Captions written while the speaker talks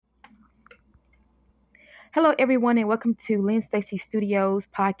Hello, everyone, and welcome to Lynn Stacy Studios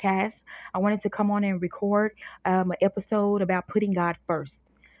podcast. I wanted to come on and record an episode about putting God first.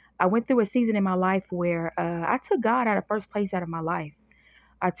 I went through a season in my life where I took God out of first place out of my life.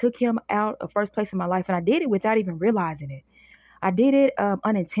 I took Him out of first place in my life, and I did it without even realizing it. I did it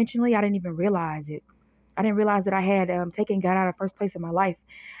unintentionally. I didn't even realize it. I didn't realize that I had taken God out of first place in my life.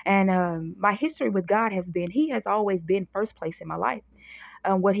 And my history with God has been He has always been first place in my life.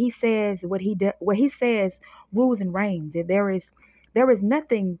 What He says, what He says, rules and reigns. And there is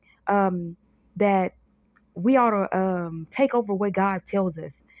nothing that we ought to take over what God tells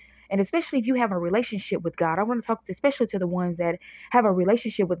us. And especially if you have a relationship with God, I want to talk especially to the ones that have a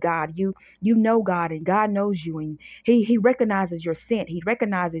relationship with God. You know God, and God knows you, and He recognizes your sin. He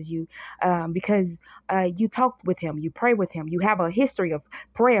recognizes you because you talk with Him, you pray with Him, you have a history of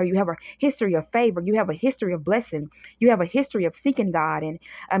prayer, you have a history of favor, you have a history of blessing, you have a history of seeking God, and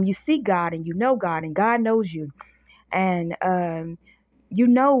you seek God, and you know God, and God knows you, and you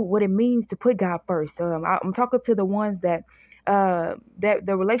know what it means to put God first. I'm talking to the ones that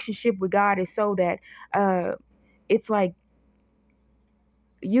the relationship with God is so that it's like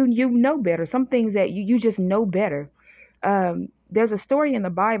you know better. Some things that you just know better. There's a story in the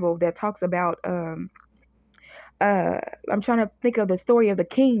Bible that talks about. Uh, I'm trying to think of the story of the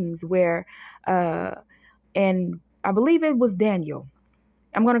kings where, uh, and I believe it was Daniel.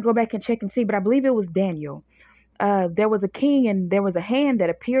 I'm gonna go back and check and see, but I believe it was Daniel. There was a king, and there was a hand that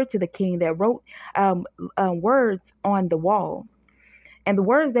appeared to the king that wrote um, words on the wall. And the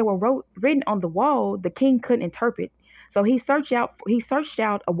words that were written on the wall, the king couldn't interpret. So he searched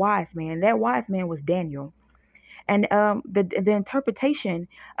out a wise man. That wise man was Daniel. And the interpretation,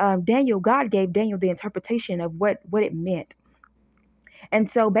 God gave Daniel the interpretation of what it meant. And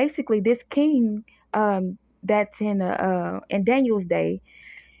so basically, this king that's in Daniel's day,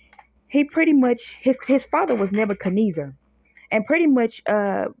 he pretty much his father was Nebuchadnezzar, and pretty much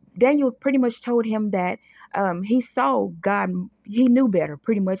Daniel pretty much told him that he saw God. He knew better,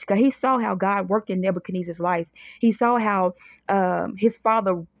 pretty much, because he saw how God worked in Nebuchadnezzar's life. He saw how his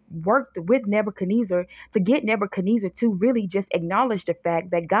father worked with Nebuchadnezzar to get Nebuchadnezzar to really just acknowledge the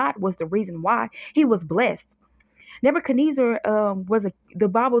fact that God was the reason why he was blessed. Nebuchadnezzar the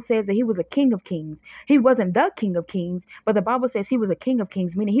Bible says that he was a king of kings. He wasn't the king of kings, but the Bible says he was a king of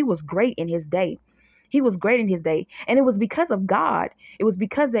kings, meaning he was great in his day. He was great in his day. And it was because of God. It was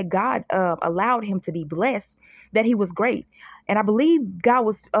because that God allowed him to be blessed that he was great. And I believe God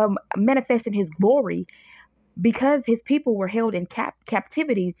was manifesting his glory because his people were held in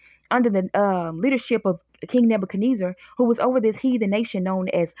captivity under the leadership of King Nebuchadnezzar, who was over this heathen nation known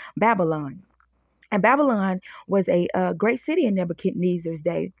as Babylon. And Babylon was a great city in Nebuchadnezzar's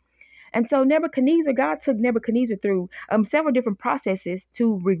day. And so God took Nebuchadnezzar through several different processes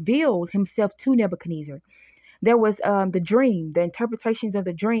to reveal himself to Nebuchadnezzar. There was the dream, the interpretations of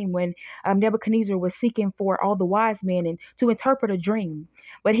the dream when Nebuchadnezzar was seeking for all the wise men and to interpret a dream.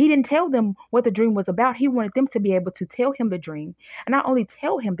 But he didn't tell them what the dream was about. He wanted them to be able to tell him the dream. And not only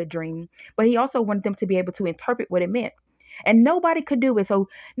tell him the dream, but he also wanted them to be able to interpret what it meant. And nobody could do it. So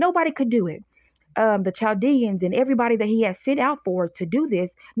nobody could do it. The Chaldeans and everybody that he had sent out for to do this,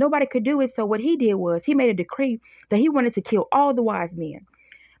 nobody could do it. So what he did was he made a decree that he wanted to kill all the wise men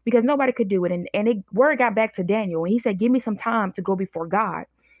because nobody could do it. And word got back to Daniel, and he said, "Give me some time to go before God.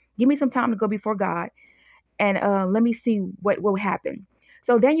 Give me some time to go before God, and let me see what will happen."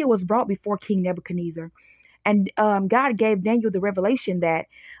 So Daniel was brought before King Nebuchadnezzar, and God gave Daniel the revelation that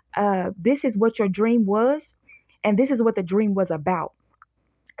this is what your dream was, and this is what the dream was about.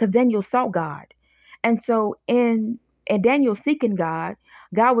 Because Daniel saw God, and so in Daniel seeking God,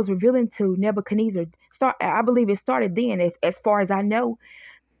 God was revealing to Nebuchadnezzar. I believe it started then, as far as I know,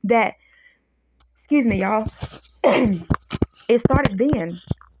 that excuse me, y'all. It started then.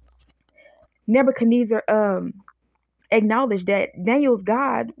 Nebuchadnezzar acknowledged that Daniel's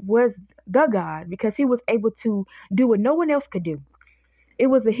God was the God because he was able to do what no one else could do. He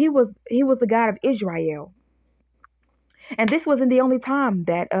was the God of Israel, and this wasn't the only time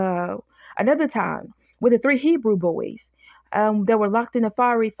that another time with the three Hebrew boys that were locked in a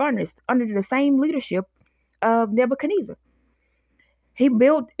fiery furnace under the same leadership of Nebuchadnezzar. He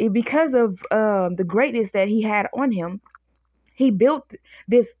built because of the greatness that he had on him. He built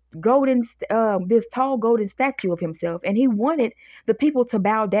this this tall golden statue of himself, and he wanted the people to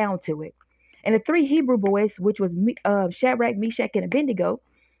bow down to it. And the three Hebrew boys, which was Shadrach, Meshach, and Abednego,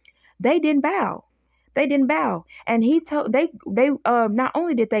 they didn't bow. They didn't bow, and he told they not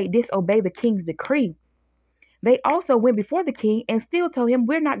only did they disobey the king's decree, they also went before the king and still told him,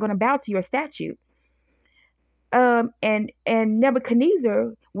 "We're not going to bow to your statue." And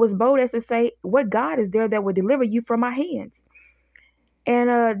Nebuchadnezzar was bold as to say, "What God is there that will deliver you from my hands?" And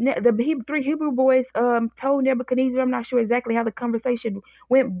three Hebrew boys told Nebuchadnezzar. I'm not sure exactly how the conversation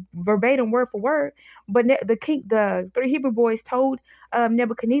went verbatim, word for word, but the three Hebrew boys told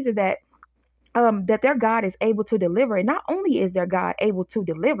Nebuchadnezzar that their God is able to deliver. And not only is their God able to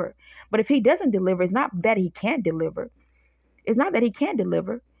deliver, but if He doesn't deliver, it's not that He can't deliver. It's not that He can't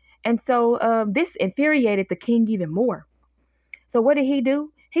deliver. And so this infuriated the king even more. So what did he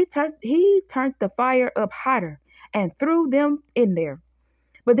do? He turned the fire up hotter and threw them in there.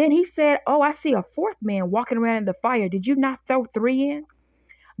 But then he said, "Oh, I see a fourth man walking around in the fire. Did you not throw three in?"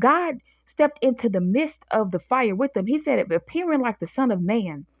 God stepped into the midst of the fire with them. He said, appearing like the Son of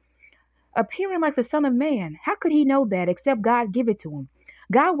Man. Appearing like the Son of Man. How could he know that except God give it to him?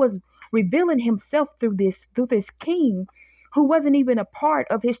 God was revealing himself through this king who wasn't even a part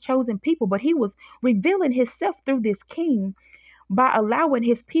of his chosen people, but he was revealing himself through this king by allowing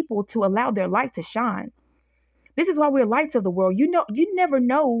his people to allow their light to shine. This is why we're lights of the world. You never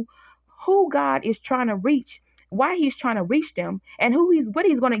know who God is trying to reach, why He's trying to reach them, and what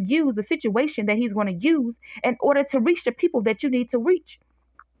He's going to use, the situation that He's going to use in order to reach the people that you need to reach.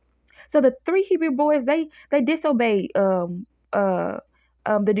 So the three Hebrew boys, they disobeyed the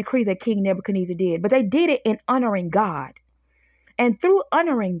decree that King Nebuchadnezzar did, but they did it in honoring God, and through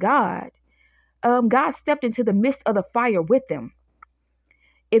honoring God, God stepped into the midst of the fire with them.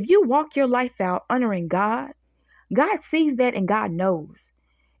 If you walk your life out honoring God, God sees that and God knows.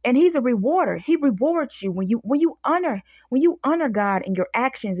 And He's a rewarder. He rewards you when you honor God in your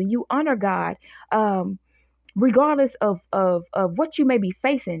actions, and you honor God regardless of what you may be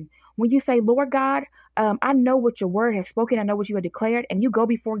facing. When you say, "Lord God, I know what your word has spoken, I know what you have declared," and you go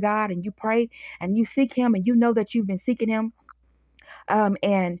before God and you pray and you seek Him, and you know that you've been seeking Him,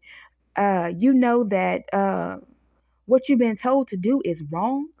 and you know that what you've been told to do is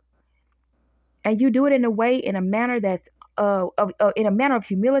wrong, and you do it in a way, in a manner that's in a manner of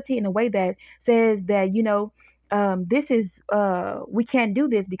humility, in a way that says that this is we can't do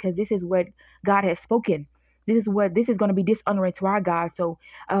this because this is what God has spoken. This is going to be dishonoring to our God. So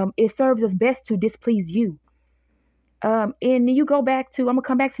it serves us best to displease you. And you go back to, I'm gonna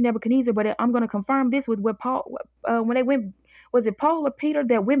come back to Nebuchadnezzar, but I'm gonna confirm this with what Paul, when they went, was it Paul or Peter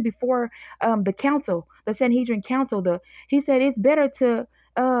that went before the council, the Sanhedrin council? He said it's better to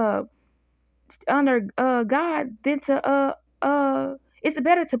uh, honor God than to it's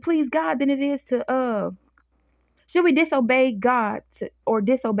better to please God than it is to should we disobey God or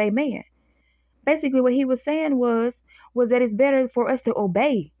disobey man? Basically, what he was saying was that it's better for us to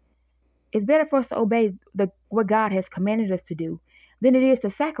obey. It's better for us to obey what God has commanded us to do than it is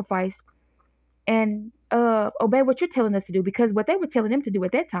to sacrifice and obey what you're telling us to do. Because what they were telling them to do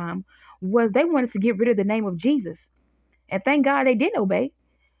at that time was they wanted to get rid of the name of Jesus, and thank God they didn't obey,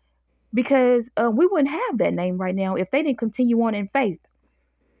 because we wouldn't have that name right now if they didn't continue on in faith.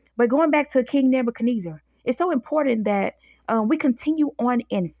 But going back to King Nebuchadnezzar, it's so important that we continue on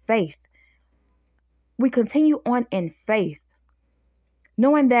in faith. We continue on in faith,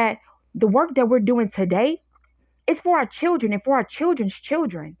 knowing that the work that we're doing today is for our children and for our children's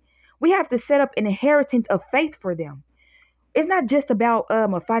children. We have to set up an inheritance of faith for them. It's not just about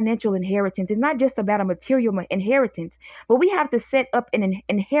a financial inheritance. It's not just about a material inheritance, but we have to set up an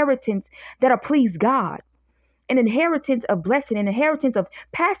inheritance that'll please God, an inheritance of blessing, an inheritance of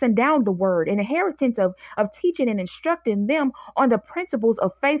passing down the word, an inheritance of teaching and instructing them on the principles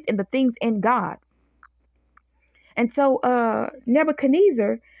of faith and the things in God. And so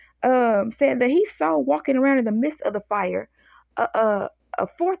Nebuchadnezzar said that he saw walking around in the midst of the fire a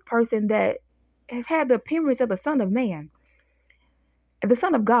fourth person that has had the appearance of the Son of Man, the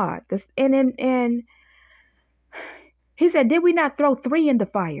Son of God. And he said, "Did we not throw three in the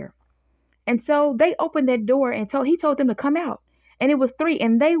fire?" And so they opened that door and he told them to come out. And it was three,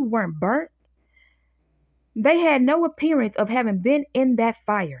 and they weren't burnt. They had no appearance of having been in that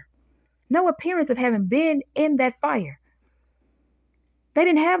fire. No appearance of having been in that fire. They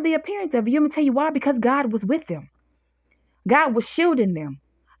didn't have the appearance of it. Let me tell you why. Because God was with them. God was shielding them.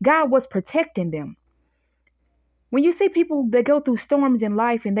 God was protecting them. When you see people that go through storms in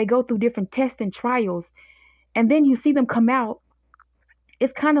life and they go through different tests and trials, and then you see them come out,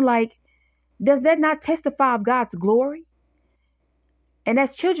 it's kind of like, does that not testify of God's glory? And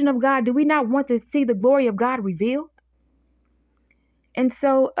as children of God, do we not want to see the glory of God revealed? And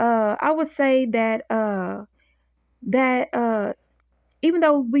so I would say that even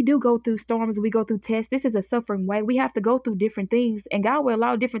though we do go through storms, we go through tests, this is a suffering way. We have to go through different things, and God will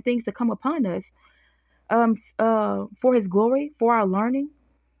allow different things to come upon us for His glory, for our learning,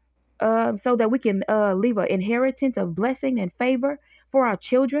 so that we can leave an inheritance of blessing and favor for our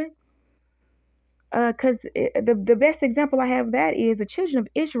children. Because the best example I have of that is the children of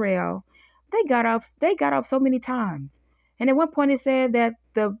Israel. They got off so many times, and at one point it said that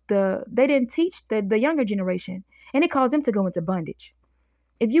they didn't teach the younger generation, and it caused them to go into bondage.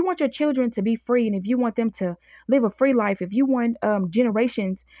 If you want your children to be free, and if you want them to live a free life, if you want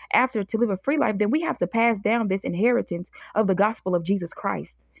generations after to live a free life, then we have to pass down this inheritance of the gospel of Jesus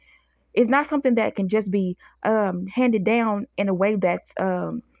Christ. It's not something that can just be handed down in a way that's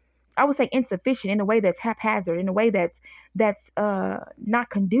I would say insufficient, in a way that's haphazard, in a way that's not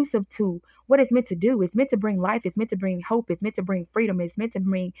conducive to what it's meant to do. It's meant to bring life. It's meant to bring hope. It's meant to bring freedom. It's meant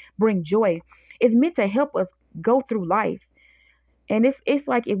to bring joy. It's meant to help us go through life. And it's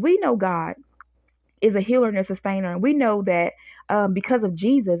like if we know God is a healer and a sustainer, and we know that because of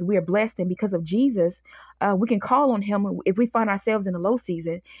Jesus we are blessed, and because of Jesus we can call on Him if we find ourselves in a low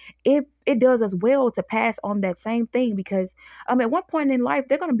season. It does us well to pass on that same thing, because at one point in life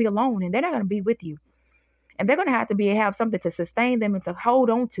they're going to be alone and they're not going to be with you, and they're going to have something to sustain them and to hold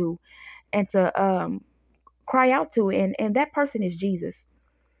on to and to cry out to, and that person is Jesus.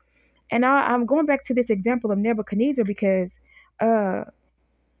 And I'm going back to this example of Nebuchadnezzar because uh,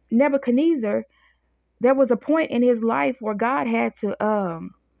 Nebuchadnezzar, there was a point in his life where God had to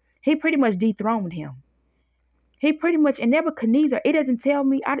he pretty much dethroned him. He pretty much, and Nebuchadnezzar, it doesn't tell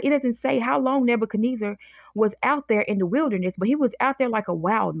me, it doesn't say how long Nebuchadnezzar was out there in the wilderness, but he was out there like a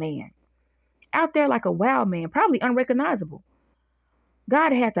wild man, out there like a wild man, probably unrecognizable.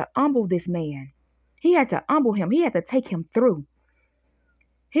 God had to humble this man. He had to humble him. He had to take him through.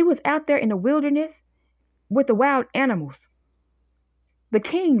 He was out there in the wilderness with the wild animals. The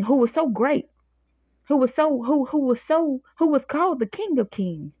king who was so great, who was called the King of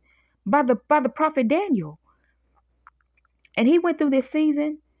Kings by the prophet Daniel. And he went through this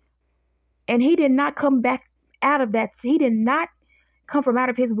season, and he did not come back out of that. He did not come from out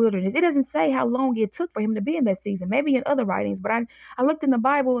of his wilderness. It doesn't say how long it took for him to be in that season. Maybe in other writings, but I looked in the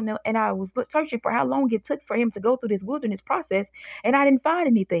Bible, and I was searching for how long it took for him to go through this wilderness process, and I didn't find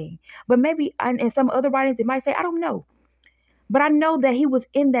anything. But maybe in some other writings it might say, I don't know. But I know that he was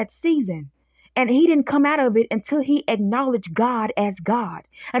in that season. And he didn't come out of it until he acknowledged God as God,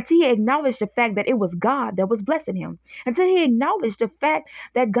 until he acknowledged the fact that it was God that was blessing him, until he acknowledged the fact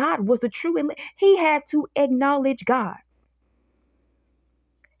that God was the true. And he had to acknowledge God.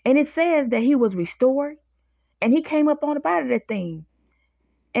 And it says that he was restored and he came up on about that thing.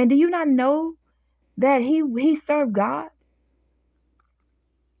 And do you not know that he served God?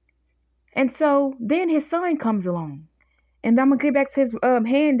 And so then his son comes along. And I'm gonna get back to his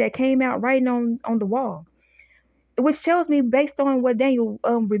hand that came out writing on the wall, which tells me, based on what Daniel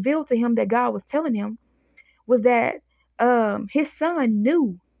revealed to him that God was telling him, was that his son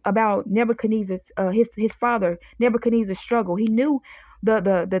knew about Nebuchadnezzar's his father Nebuchadnezzar's struggle. He knew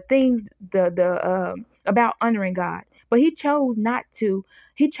the things the about honoring God, but he chose not to.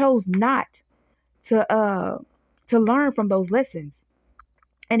 He chose not to learn from those lessons,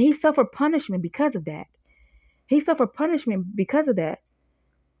 and he suffered punishment because of that. He suffered punishment because of that.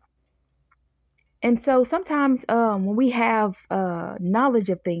 And so sometimes when we have knowledge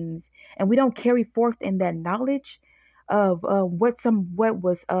of things and we don't carry forth in that knowledge of what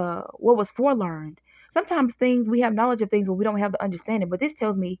was forelearned, sometimes things we have knowledge of things but we don't have the understanding. But this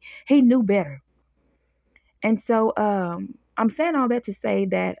tells me he knew better. And so I'm saying all that to say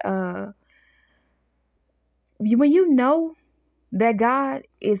that when you know that God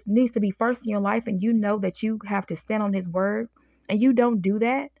is needs to be first in your life, and you know that you have to stand on His word, and you don't do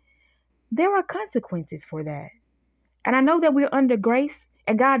that, there are consequences for that. And I know that we're under grace,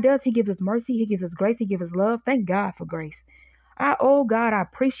 and God does. He gives us mercy. He gives us grace. He gives us love. Thank God for grace. Oh God, I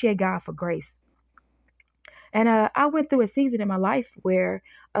appreciate God for grace. And I went through a season in my life where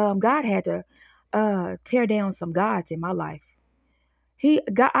God had to tear down some gods in my life.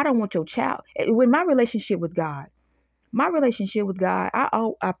 God, I don't want your child. With my relationship with God,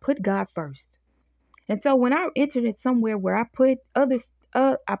 I put God first. And so when I entered it somewhere where I put others,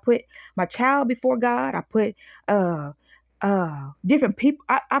 I put my child before God. I put uh different people.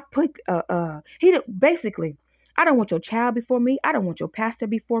 I put basically, I don't want your child before me. I don't want your pastor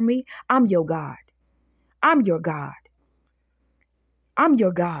before me. I'm your God. I'm your God. I'm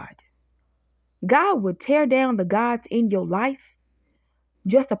your God. God would tear down the gods in your life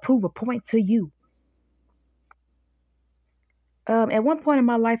just to prove a point to you. At one point in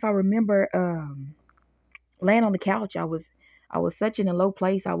my life, I remember laying on the couch. I was such in a low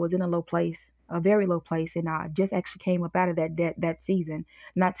place. I was in a low place, a very low place, and I just actually came up out of that season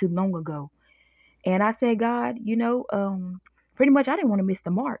not too long ago. And I said, God, pretty much I didn't want to miss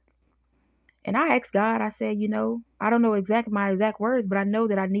the mark. And I asked God, I said, I don't know my exact words, but I know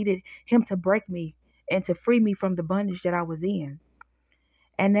that I needed him to break me and to free me from the bondage that I was in.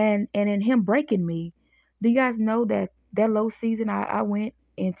 And in him breaking me, do you guys know that that low season I went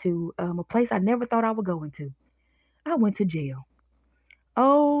into a place I never thought I would go into? I went to jail.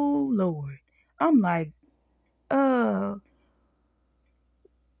 Oh Lord. I'm like, uh,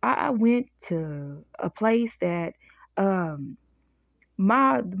 I went to a place that um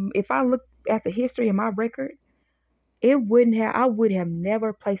my if I look at the history of my record, it wouldn't have I would have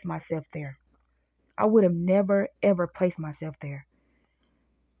never placed myself there. I would have never ever placed myself there.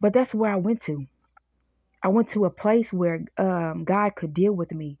 But that's where I went to. I went to a place where God could deal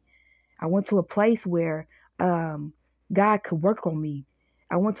with me. I went to a place where um, God could work on me.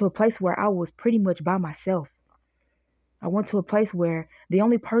 I went to a place where I was pretty much by myself. I went to a place where the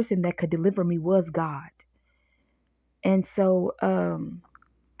only person that could deliver me was God. And so uh,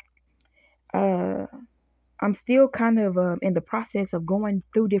 I'm still kind of in the process of going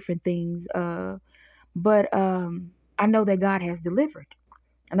through different things, but I know that God has delivered.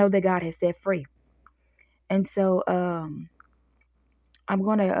 I know that God has set free. And so I'm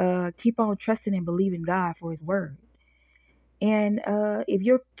going to keep on trusting and believing God for His word. And if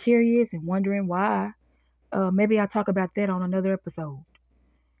you're curious and wondering why, maybe I'll talk about that on another episode.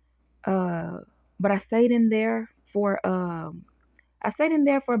 Uh, but I stayed in there for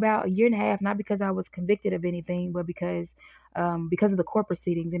about a year and a half, not because I was convicted of anything, but because of the court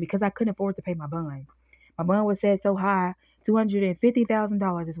proceedings and because I couldn't afford to pay my bond. My bond was set so high,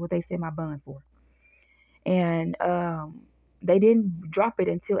 $250,000 is what they set my bond for, and they didn't drop it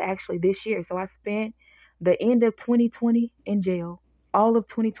until actually this year. So I spent the end of 2020 in jail, all of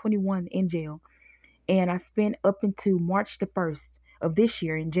 2021 in jail, and I spent up into March the 1st of this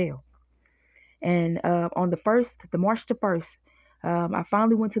year in jail. And on the March the 1st, I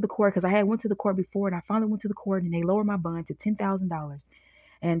finally went to the court because I had went to the court before, and I finally went to the court, and they lowered my bond to $10,000,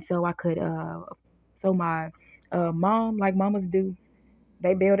 and so I could, so my mom, like mamas do,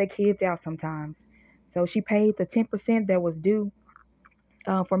 they bail their kids out sometimes. So she paid the 10% that was due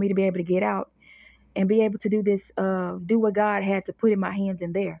for me to be able to get out and be able to do this, do what God had to put in my hands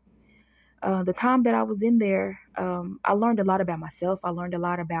in there. The time that I was in there, I learned a lot about myself. I learned a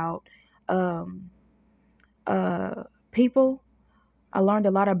lot about um, uh, people. I learned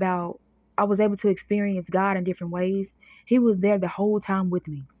a lot about, I was able to experience God in different ways. He was there the whole time with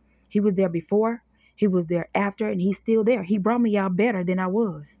me. He was there before, He was there after, and He's still there. He brought me out better than I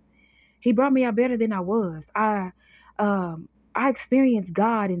was. He brought me out better than I was. I experienced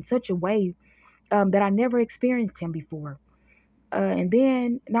God in such a way that I never experienced Him before. And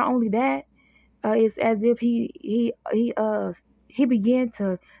then not only that, it's as if he began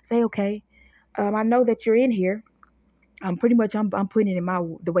to say, okay, I know that you're in here. Pretty much I'm putting it in my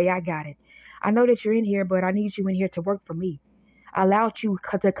the way I got it. I know that you're in here, but I need you in here to work for me. I allowed you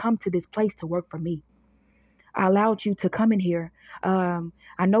to come to this place to work for me. I allowed you to come in here. I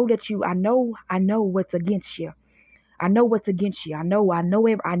know that I know what's against you. I know what's against you. I know,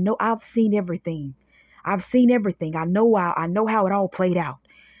 I've seen everything. I've seen everything. I know how it all played out.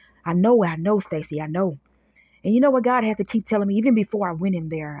 I know, Stacy, I know. And you know what God had to keep telling me even before I went in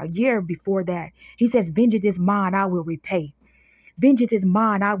there, a year before that. He says, vengeance is mine, I will repay. Vengeance is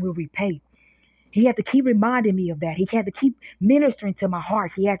mine, I will repay. He had to keep reminding me of that. He had to keep ministering to my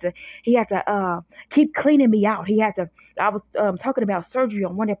heart. He had to keep cleaning me out. I was talking about surgery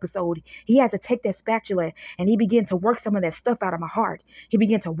on one episode. He had to take that spatula and he began to work some of that stuff out of my heart. He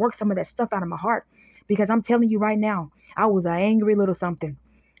began to work some of that stuff out of my heart because I'm telling you right now, I was an angry little something.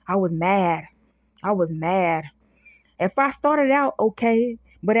 I was mad. I was mad. If I started out okay,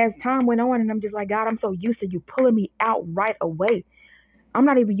 but as time went on and I'm just like, God, I'm so used to you pulling me out right away. I'm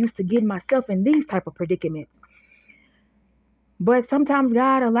not even used to getting myself in these type of predicaments. But sometimes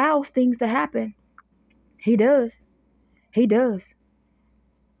God allows things to happen. He does. He does.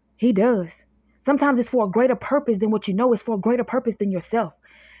 He does. Sometimes it's for a greater purpose than what you know. It's for a greater purpose than yourself.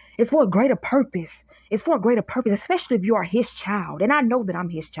 It's for a greater purpose. It's for a greater purpose, especially if you are His child. And I know that I'm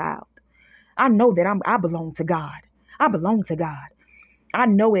His child. I know that I belong to God. I belong to God. I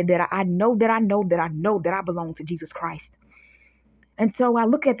know it that I know that I know that I know that I belong to Jesus Christ. And so I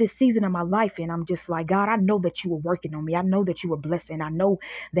look at this season of my life and I'm just like, God, I know that you were working on me. I know that you were blessing. I know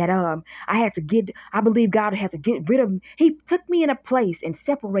that I believe God had to get rid of me. He took me in a place and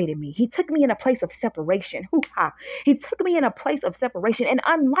separated me. He took me in a place of separation. Hoo-ha. He took me in a place of separation, an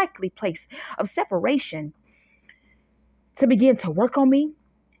unlikely place of separation to begin to work on me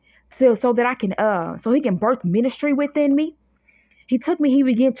so that so He can birth ministry within me. He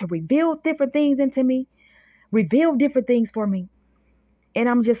began to reveal different things into me, reveal different things for me. And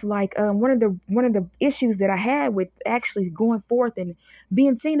I'm just like, one of the issues that I had with actually going forth and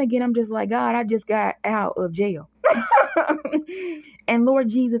being seen again, I'm just like, God, I just got out of jail. And Lord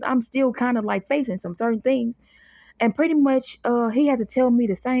Jesus, I'm still kind of like facing some certain things. And pretty much he had to tell me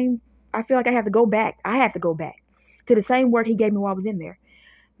the same. I feel like I have to go back. I had to go back to the same word he gave me while I was in there.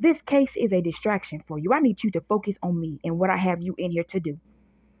 This case is a distraction for you. I need you to focus on me and what I have you in here to do.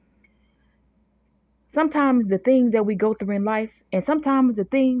 Sometimes the things that we go through in life, and sometimes the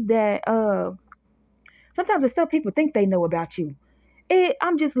things that sometimes the stuff people think they know about you.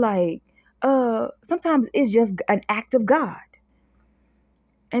 I'm just like, sometimes it's just an act of God.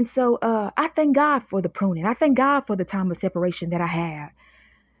 And so I thank God for the pruning. I thank God for the time of separation that I had.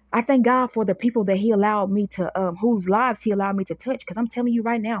 I thank God for the people that He allowed me to, whose lives He allowed me to touch. Because I'm telling you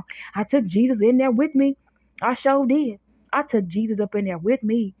right now, I took Jesus in there with me. I sure did. I took Jesus up in there with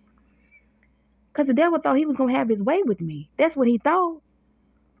me. Because the devil thought he was going to have his way with me. That's what he thought.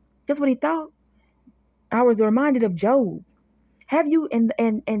 That's what he thought. I was reminded of Job. Have you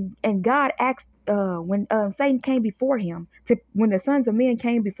and God asked when Satan came before him to when the sons of men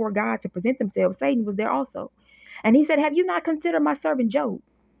came before God to present themselves, Satan was there also. And he said, have you not considered my servant Job?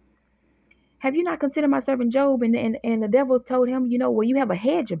 Have you not considered my servant Job? And the devil told him, well, you have a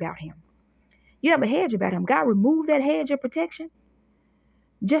hedge about him. You have a hedge about him. God removed that hedge of protection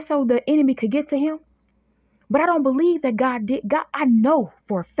just so the enemy could get to him. But I don't believe that God did. God, I know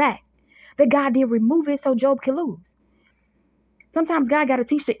for a fact that God did remove it so Job could lose. Sometimes God got to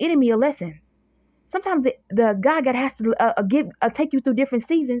teach the enemy a lesson. Sometimes the God got has to take you through different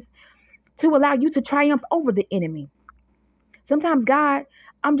seasons to allow you to triumph over the enemy. Sometimes God,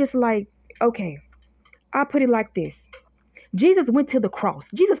 I'm just like, okay, I'll put it like this. Jesus went to the cross.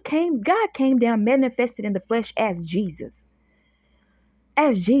 God came down, manifested in the flesh as Jesus.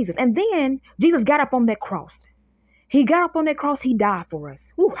 As Jesus. And then Jesus got up on that cross. He got up on that cross, he died for us.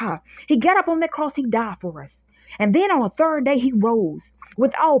 Woo-ha. He got up on that cross, he died for us. And then on the third day, he rose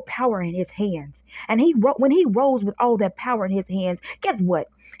with all power in his hands. And when he rose with all that power in his hands, guess what?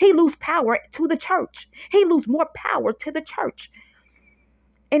 He lose power to the church. He lose more power to the church.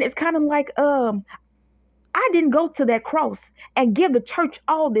 And it's kind of like, I didn't go to that cross and give the church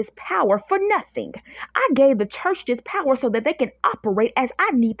all this power for nothing. I gave the church this power so that they can operate as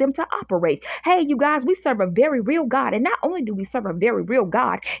I need them to operate. Hey, you guys, we serve a very real God. And not only do we serve a very real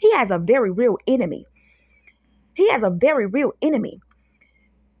God, He has a very real enemy. He has a very real enemy.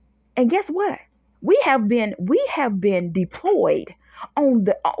 And guess what? We have been deployed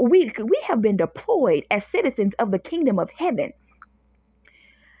we have been deployed as citizens of the kingdom of heaven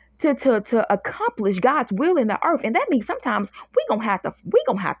to accomplish God's will in the earth. And that means sometimes we're gonna have to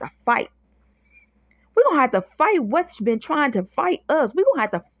fight. We're gonna have to fight what's been trying to fight us. We're gonna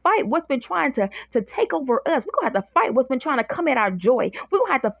have to fight what's been trying to take over us. We're gonna have to fight what's been trying to come at our joy. We're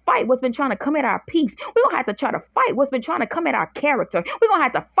gonna have to fight what's been trying to come at our peace. We're gonna have to try to fight what's been trying to come at our character. We're gonna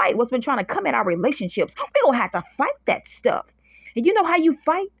have to fight what's been trying to come at our relationships. We're gonna have to fight that stuff. And you know how you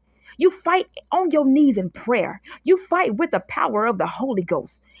fight? You fight on your knees in prayer. You fight with the power of the Holy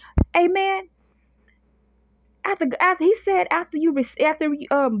Ghost. Amen. After he said,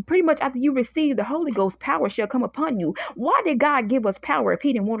 pretty much after you receive the Holy Ghost, power shall come upon you. Why did God give us power if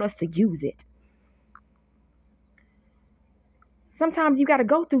He didn't want us to use it? Sometimes you got to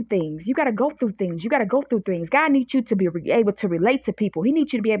go through things. You got to go through things. You got to go through things. God needs you to be able to relate to people. He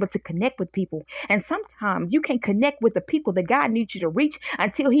needs you to be able to connect with people. And sometimes you can't connect with the people that God needs you to reach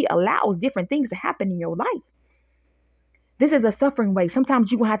until He allows different things to happen in your life. This is a suffering way.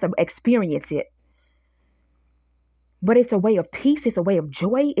 Sometimes you're going to have to experience it. But it's a way of peace. It's a way of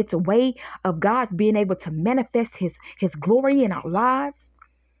joy. It's a way of God being able to manifest his glory in our lives.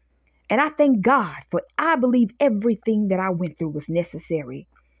 And I thank God for, I believe everything that I went through was necessary.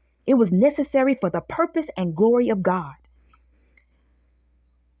 It was necessary for the purpose and glory of God.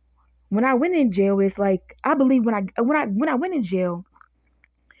 When I went in jail, it's like, I believe when I went in jail,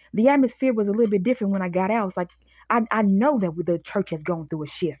 the atmosphere was a little bit different when I got out. It's like, I know that the church has gone through a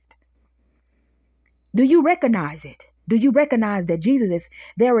shift. Do you recognize it? Do you recognize that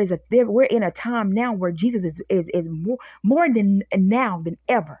we're in a time now where Jesus is more than now than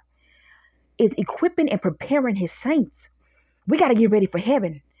ever is equipping and preparing His saints. We got to get ready for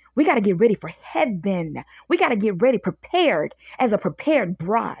heaven. We got to get ready for heaven. We got to get ready, prepared as a prepared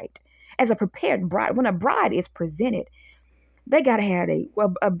bride. As a prepared bride. When a bride is presented, they got to have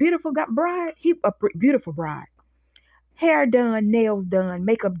a beautiful bride. A beautiful bride. Hair done, nails done,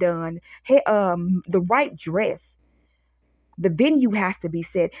 makeup done, the right dress. The venue has to be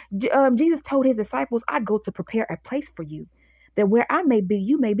set. Jesus told His disciples, I go to prepare a place for you, that where I may be,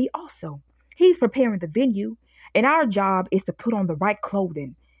 you may be also. He's preparing the venue. And our job is to put on the right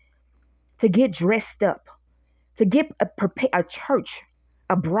clothing, to get dressed up, to get a church,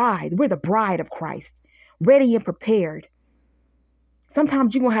 a bride. We're the bride of Christ, ready and prepared.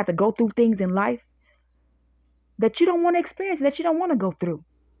 Sometimes you're going to have to go through things in life that you don't want to experience, that you don't want to go through.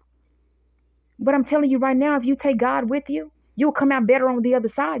 But I'm telling you right now, if you take God with you, you'll come out better on the other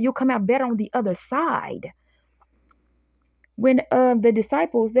side. You'll come out better on the other side. When the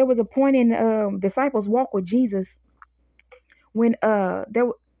disciples, there was a point in disciples walk with Jesus when they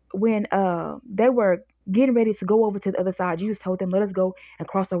were getting ready to go over to the other side. Jesus told them, "Let us go and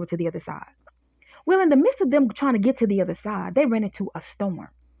cross over to the other side." Well, in the midst of them trying to get to the other side, they ran into a storm.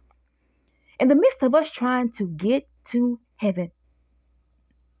 In the midst of us trying to get to heaven,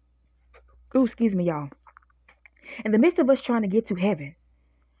 oh, excuse me, y'all. In the midst of us trying to get to heaven,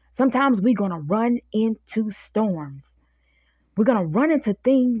 sometimes we're gonna run into storms. We're gonna run into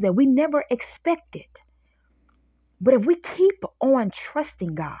things that we never expected. But if we keep on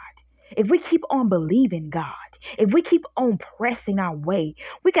trusting God, if we keep on believing God, if we keep on pressing our way,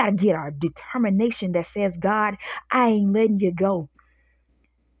 we got to get our determination that says, God, I ain't letting you go.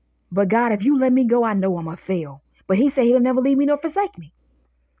 But God, if you let me go, I know I'm going to fail. But he said he'll never leave me nor forsake me.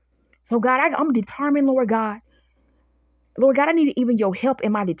 So God, I'm determined, Lord God. Lord God, I need even your help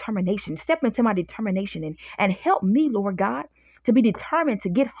in my determination. Step into my determination and help me, Lord God, to be determined to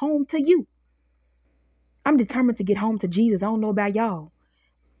get home to you. I'm determined to get home to Jesus. I don't know about y'all.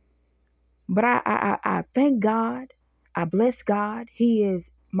 But I thank God. I bless God. He is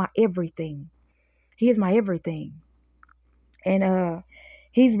my everything. He is my everything. And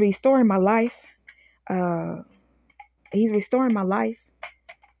he's restoring my life. Uh he's restoring my life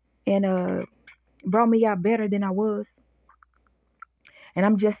and brought me out better than I was. And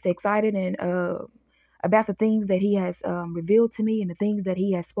I'm just excited and about the things that he has revealed to me and the things that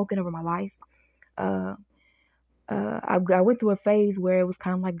he has spoken over my life. Uh I went through a phase where it was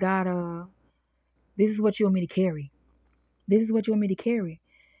kind of like, God, this is what you want me to carry. This is what you want me to carry.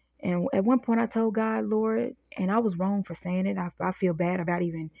 And at one point I told God, Lord, and I was wrong for saying it. I feel bad about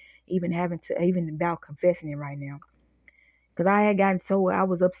even having to even about confessing it right now. Because I had gotten so I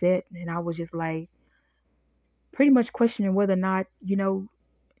was upset and I was just like pretty much questioning whether or not, do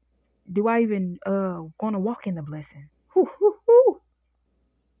I even want to walk in the blessing? Whew, whew, whew.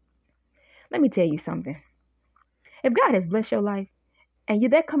 Let me tell you something. If God has blessed your life and you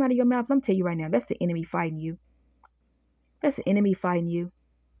that come out of your mouth, let me tell you right now, that's the enemy fighting you. That's the enemy fighting you.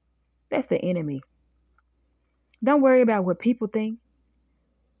 That's the enemy. Don't worry about what people think.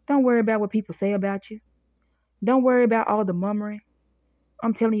 Don't worry about what people say about you. Don't worry about all the murmuring.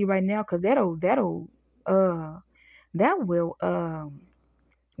 I'm telling you right now, because uh that will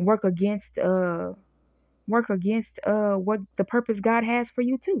work against what the purpose God has for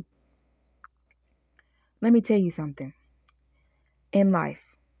you too. Let me tell you something. In life,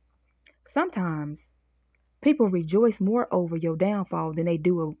 sometimes people rejoice more over your downfall than they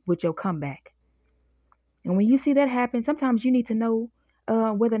do with your comeback. And when you see that happen, sometimes you need to know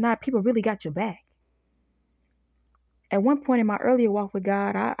whether or not people really got your back. At one point in my earlier walk with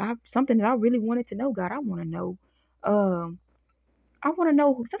God, I something that I really wanted to know, God, I want to know. Um, I want to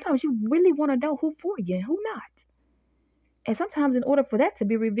know. Sometimes you really want to know who for you and who not. And sometimes, in order for that to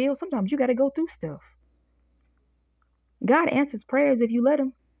be revealed, sometimes you got to go through stuff. God answers prayers if you let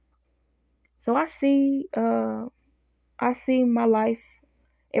Him. So I see my life,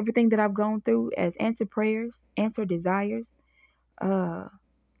 everything that I've gone through as answered prayers, answered desires. Uh,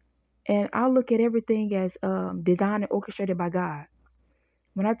 and I look at everything as designed and orchestrated by God.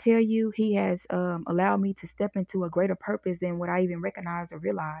 When I tell you He has allowed me to step into a greater purpose than what I even recognized or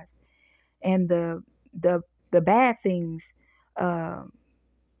realized, and the the bad things um,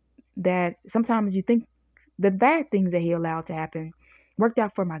 that sometimes you think the bad things that He allowed to happen worked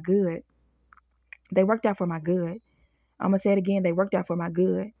out for my good. They worked out for my good. I'm gonna say it again. They worked out for my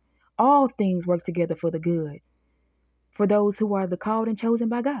good. All things work together for the good for those who are the called and chosen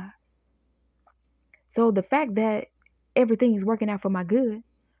by God. So the fact that everything is working out for my good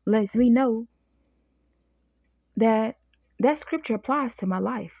lets me know that that scripture applies to my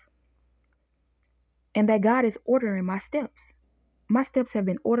life and that God is ordering my steps. My steps have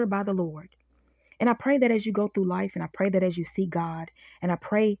been ordered by the Lord. And I pray that as you go through life, and I pray that as you see God, and I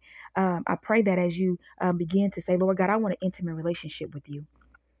pray that as you begin to say, Lord God, I want an intimate relationship with you.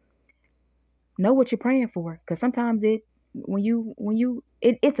 Know what you're praying for, because sometimes it's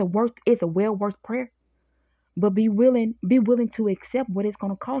a well worth prayer. But be willing to accept what it's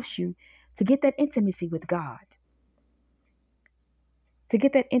going to cost you to get that intimacy with God, to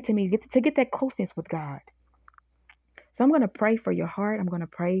get that intimacy, to get that closeness with God. So I'm going to pray for your heart. I'm going to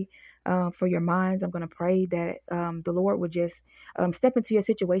pray for your minds. I'm going to pray that the Lord would just step into your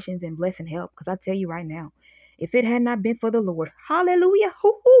situations and bless and help. Because I tell you right now, if it had not been for the Lord, hallelujah,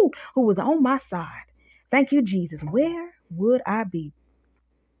 who was on my side, thank you, Jesus, where would I be?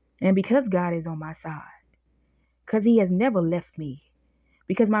 And because God is on my side, because He has never left me,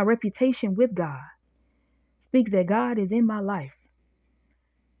 because my reputation with God speaks that God is in my life,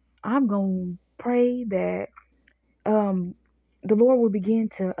 I'm going to pray that um, the Lord will begin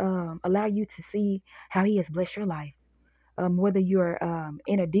to allow you to see how He has blessed your life. Whether you're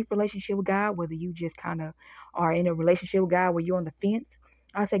in a deep relationship with God, whether you just kind of are in a relationship with God where you're on the fence,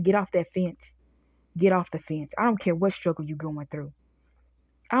 I say get off that fence. Get off the fence. I don't care what struggle you're going through.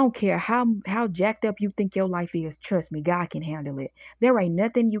 I don't care how jacked up you think your life is. Trust me, God can handle it. There ain't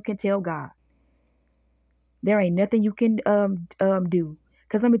nothing you can tell God. There ain't nothing you can do.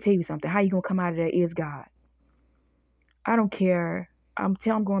 Cause let me tell you something. How you gonna come out of there is God. I don't care. I'm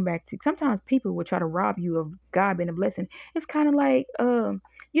going back to sometimes people will try to rob you of God being a blessing. It's kind of like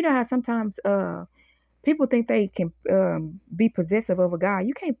you know how sometimes people think they can be possessive over God.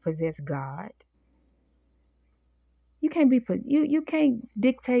 You can't possess God. You can't you can't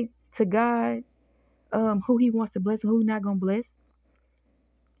dictate to God who He wants to bless and who He's not gonna bless.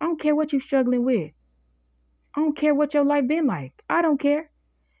 I don't care what you're struggling with. I don't care what your life been like. I don't care.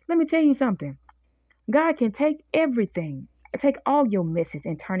 Let me tell you something. God can take everything, take all your messes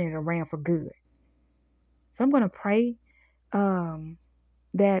and turn it around for good. So I'm gonna pray um,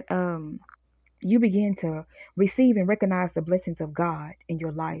 that you begin to receive and recognize the blessings of God in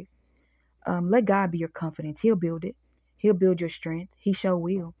your life. Let God be your confidence. He'll build it. He'll build your strength. He sure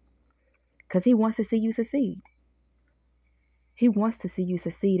will. Because He wants to see you succeed. He wants to see you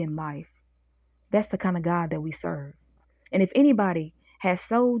succeed in life. That's the kind of God that we serve. And if anybody has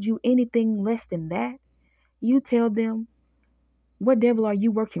sold you anything less than that, you tell them, what devil are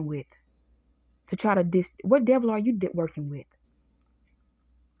you working with to try to what devil are you working with?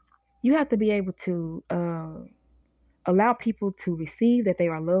 You have to be able to allow people to receive that they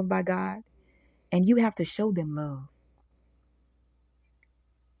are loved by God, and you have to show them love.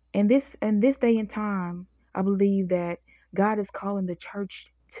 And this in this day and time, I believe that God is calling the church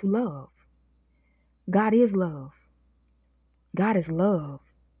to love. God is love. God is love.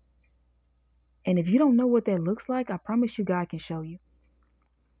 And if you don't know what that looks like, I promise you God can show you.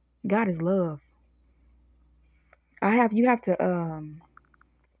 God is love. You have to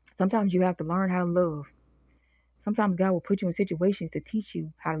sometimes you have to learn how to love. Sometimes God will put you in situations to teach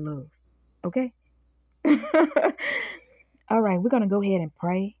you how to love. Okay? All right, we're gonna go ahead and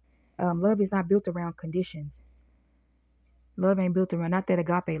pray. Love is not built around conditions. Love ain't built around not that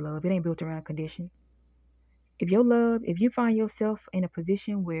agape love. It ain't built around conditions. If you find yourself in a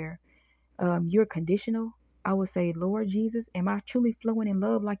position where you're conditional, I would say, Lord Jesus, am I truly flowing in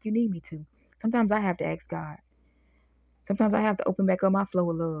love like you need me to? Sometimes I have to ask God. Sometimes I have to open back up my flow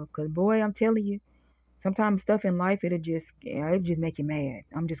of love. Cause boy, I'm telling you, sometimes stuff in life it'll just make you mad.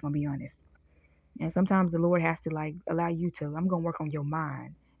 I'm just gonna be honest. And sometimes the Lord has to like allow you to. I'm gonna work on your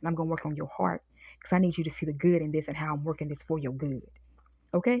mind and I'm gonna work on your heart. Cause I need you to see the good in this and how I'm working this for your good.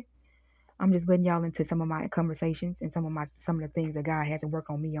 Okay? I'm just letting y'all into some of my conversations and some of the things that God had to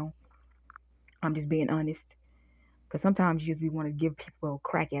work on me on. I'm just being honest. Because sometimes you just want to give people a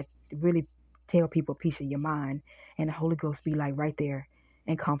crack at really tell people a piece of your mind, and the Holy Ghost be like right there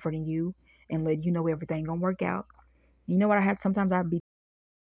and comforting you and let you know everything gonna work out. You know what I have? Sometimes I'd be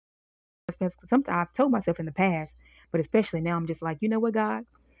sometimes I've told myself in the past, but especially now I'm just like, you know what, God,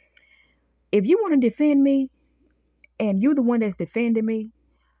 if you want to defend me and you're the one that's defending me,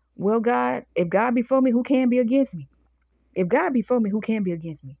 well, God, if God be for me, who can be against me? If God be for me, who can be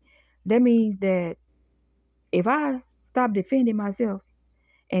against me? That means that if I stop defending myself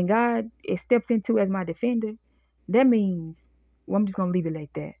and God steps into as my defender, that means, well, I'm just gonna leave it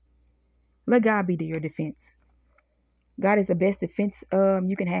like that. Let God be to your defense. God is the best defense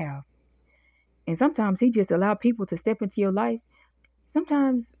you can have. And sometimes He just allow people to step into your life.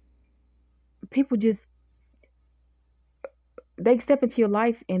 Sometimes people just they step into your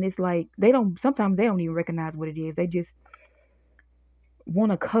life and it's like they don't. Sometimes they don't even recognize what it is. They just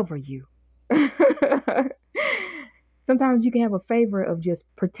want to cover you. Sometimes you can have a favor of just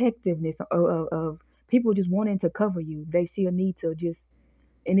protectiveness of people just wanting to cover you. They see a need to just,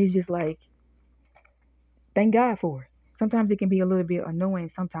 and it's just like, thank God for it. Sometimes it can be a little bit annoying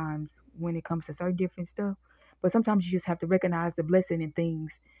sometimes when it comes to certain different stuff. But sometimes you just have to recognize the blessing in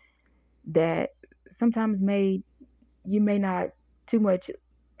things that sometimes you may not too much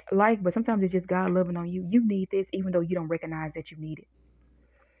like, but sometimes it's just God loving on you. You need this even though you don't recognize that you need it.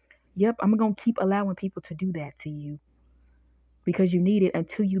 Yep, I'm gonna keep allowing people to do that to you. because you need it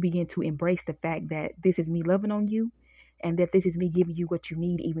until you begin to embrace the fact that this is me loving on you and that this is me giving you what you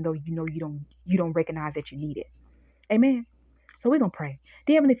need, even though you know you don't recognize that you need it. Amen. So we're gonna pray.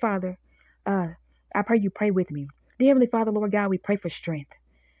 Dear Heavenly Father, uh, I pray you pray with me. Dear Heavenly Father, Lord God, we pray for strength.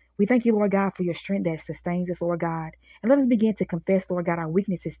 We thank you, Lord God, for your strength that sustains us, Lord God. And let us begin to confess, Lord God, our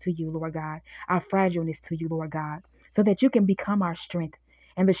weaknesses to you, Lord God, our fragileness to you, Lord God, so that you can become our strength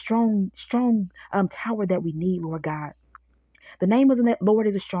and the strong tower that we need, Lord God. The name of the Lord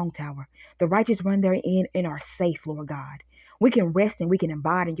is a strong tower. The righteous run therein and are safe, Lord God. We can rest and we can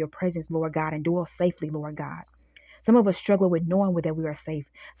abide in your presence, Lord God, and dwell safely, Lord God. Some of us struggle with knowing that we are safe.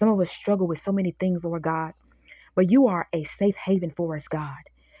 Some of us struggle with so many things, Lord God. But you are a safe haven for us, God.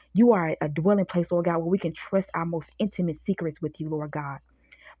 You are a dwelling place, Lord God, where we can trust our most intimate secrets with you, Lord God.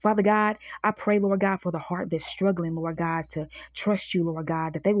 Father God, I pray, Lord God, for the heart that's struggling, Lord God, to trust you, Lord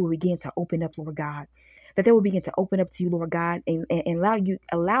God, that they will begin to open up, Lord God. That they will begin to open up to you, Lord God, and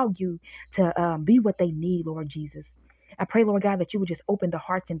allow you to be what they need, Lord Jesus. I pray, Lord God, that you would just open the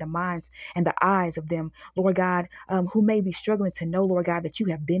hearts and the minds and the eyes of them, Lord God, who may be struggling to know, Lord God, that you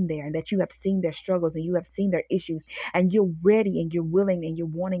have been there and that you have seen their struggles and you have seen their issues and you're ready and you're willing and you're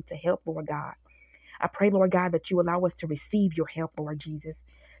wanting to help, Lord God. I pray, Lord God, that you allow us to receive your help, Lord Jesus.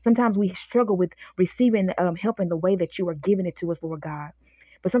 Sometimes we struggle with receiving help in the way that you are giving it to us, Lord God.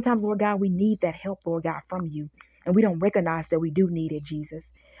 But sometimes, Lord God, we need that help, Lord God, from you. And we don't recognize that we do need it, Jesus.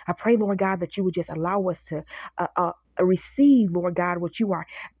 I pray, Lord God, that you would just allow us to receive, Lord God, what you are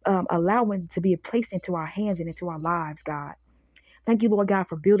allowing to be placed into our hands and into our lives, God. Thank you, Lord God,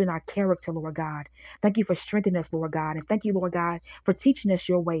 for building our character, Lord God. Thank you for strengthening us, Lord God. And thank you, Lord God, for teaching us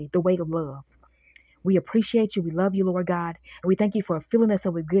your way, the way to love. We appreciate you. We love you, Lord God. And we thank you for filling us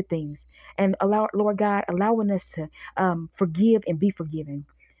up with good things. And allow, Lord God, allowing us to forgive and be forgiven.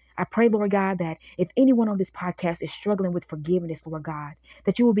 I pray, Lord God, that if anyone on this podcast is struggling with forgiveness, Lord God,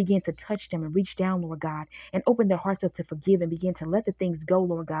 that you will begin to touch them and reach down, Lord God, and open their hearts up to forgive and begin to let the things go,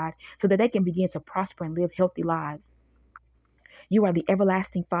 Lord God, so that they can begin to prosper and live healthy lives. You are the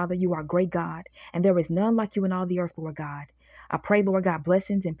everlasting Father. You are great God, and there is none like you in all the earth, Lord God. I pray, Lord God,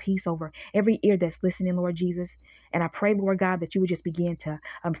 blessings and peace over every ear that's listening, Lord Jesus. And I pray, Lord God, that you would just begin to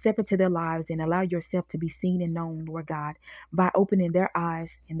step into their lives and allow yourself to be seen and known, Lord God, by opening their eyes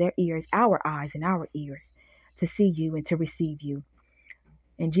and their ears, our eyes and our ears, to see you and to receive you.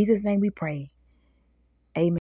 In Jesus' name we pray. Amen.